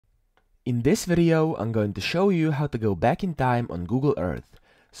In this video, I'm going to show you how to go back in time on Google Earth.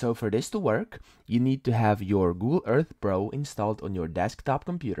 So for this to work, you need to have your Google Earth Pro installed on your desktop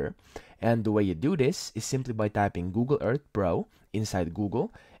computer. And the way you do this is simply by typing Google Earth Pro inside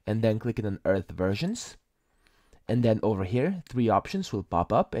Google and then clicking on Earth Versions. And then over here, three options will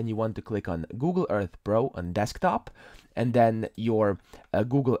pop up and you want to click on Google Earth Pro on desktop, and then your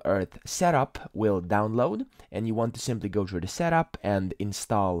Google Earth setup will download, and you want to simply go through the setup and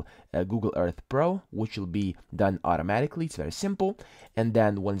install Google Earth Pro, which will be done automatically. It's very simple. And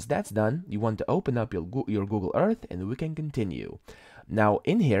then once that's done, you want to open up your Google Earth and we can continue. Now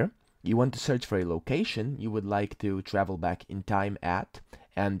in here, you want to search for a location you would like to travel back in time at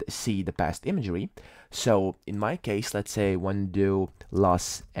and see the past imagery. So in my case, let's say I want to do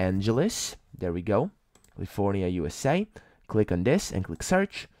Los Angeles. There we go. California, USA. Click on this and click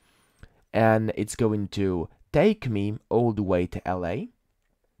search. And it's going to take me all the way to LA.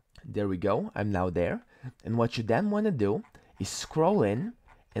 There we go. I'm now there. And what you then want to do is scroll in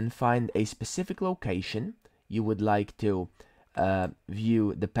and find a specific location you would like to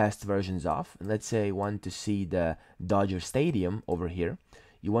view the past versions of. And let's say I want to see the Dodger Stadium over here.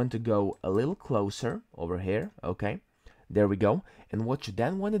 You want to go a little closer over here, okay? There we go. And what you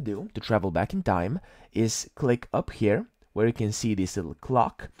then want to do to travel back in time is click up here where you can see this little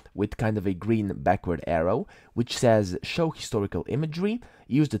clock with kind of a green backward arrow which says show historical imagery.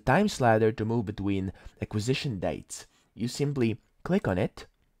 Use the time slider to move between acquisition dates. You simply click on it,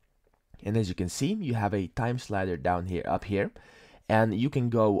 and as you can see, you have a time slider down here, up here, and you can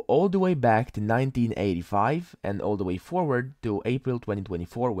go all the way back to 1985 and all the way forward to April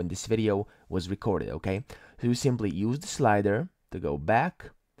 2024 when this video was recorded, okay? So you simply use the slider to go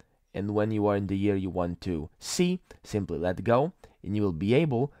back, and when you are in the year you want to see, simply let go, and you will be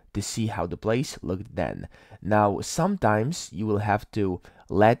able to see how the place looked then. Now, sometimes you will have to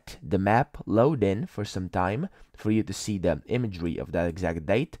let the map load in for some time for you to see the imagery of that exact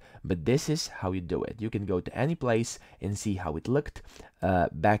date, but this is how you do it. You can go to any place and see how it looked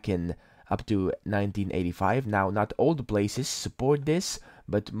back in up to 1985. Now, not all the places support this,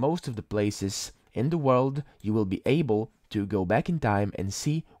 but most of the places in the world you will be able to go back in time and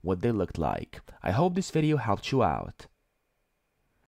see what they looked like. I hope this video helped you out.